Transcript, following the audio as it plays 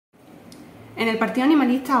En el Partido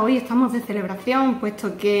Animalista hoy estamos de celebración,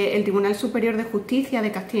 puesto que el Tribunal Superior de Justicia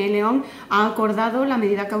de Castilla y León ha acordado la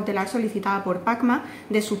medida cautelar solicitada por PACMA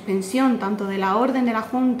de suspensión tanto de la orden de la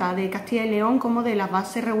Junta de Castilla y León como de las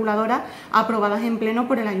bases reguladoras aprobadas en pleno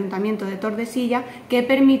por el Ayuntamiento de Tordesillas que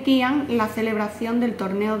permitían la celebración del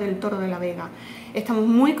Torneo del Toro de la Vega. Estamos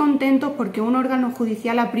muy contentos porque un órgano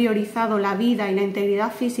judicial ha priorizado la vida y la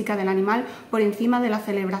integridad física del animal por encima de la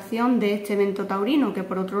celebración de este evento taurino, que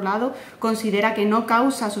por otro lado considera que no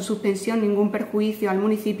causa su suspensión ningún perjuicio al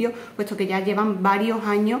municipio, puesto que ya llevan varios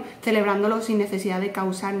años celebrándolo sin necesidad de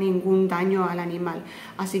causar ningún daño al animal.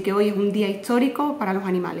 Así que hoy es un día histórico para los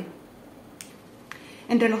animales.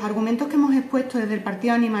 Entre los argumentos que hemos expuesto desde el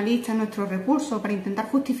Partido Animalista en nuestro recurso para intentar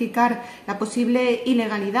justificar la posible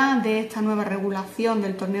ilegalidad de esta nueva regulación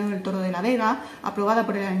del Torneo del Toro de la Vega, aprobada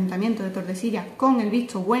por el Ayuntamiento de Tordesillas con el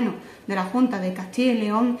visto bueno de la Junta de Castilla y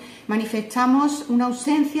León, manifestamos una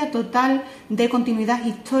ausencia total de continuidad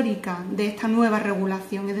histórica de esta nueva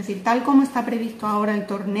regulación. Es decir, tal como está previsto ahora el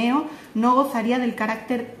torneo, no gozaría del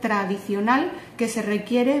carácter tradicional que se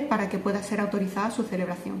requiere para que pueda ser autorizada su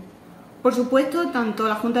celebración. Por supuesto, tanto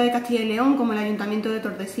la Junta de Castilla y León como el Ayuntamiento de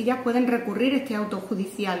Tordesillas pueden recurrir este auto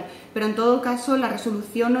judicial, pero en todo caso la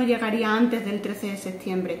resolución no llegaría antes del 13 de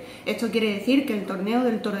septiembre. Esto quiere decir que el Torneo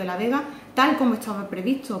del Toro de la Vega, tal como estaba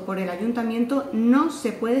previsto por el Ayuntamiento, no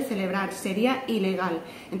se puede celebrar, sería ilegal.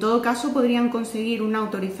 En todo caso, podrían conseguir una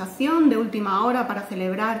autorización de última hora para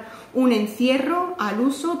celebrar un encierro al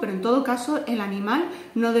uso, pero en todo caso el animal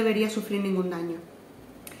no debería sufrir ningún daño.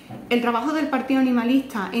 El trabajo del Partido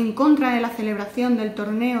Animalista en contra de la celebración del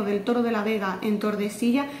Torneo del Toro de la Vega en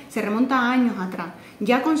Tordesillas se remonta a años atrás.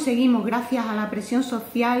 Ya conseguimos, gracias a la presión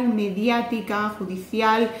social, mediática,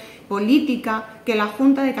 judicial, política, que la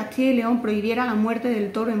Junta de Castilla y León prohibiera la muerte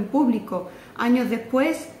del toro en público. Años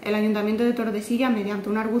después, el Ayuntamiento de Tordesillas, mediante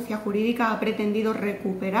una argucia jurídica, ha pretendido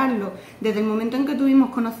recuperarlo. Desde el momento en que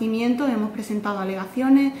tuvimos conocimiento, hemos presentado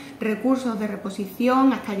alegaciones, recursos de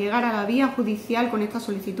reposición, hasta llegar a la vía judicial con esta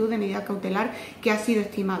solicitud de medida cautelar que ha sido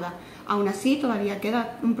estimada. Aún así, todavía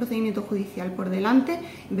queda un procedimiento judicial por delante,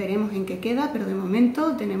 veremos en qué queda, pero de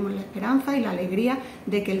momento tenemos la esperanza y la alegría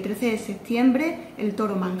de que el 13 de septiembre el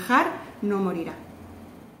toro manjar no morirá.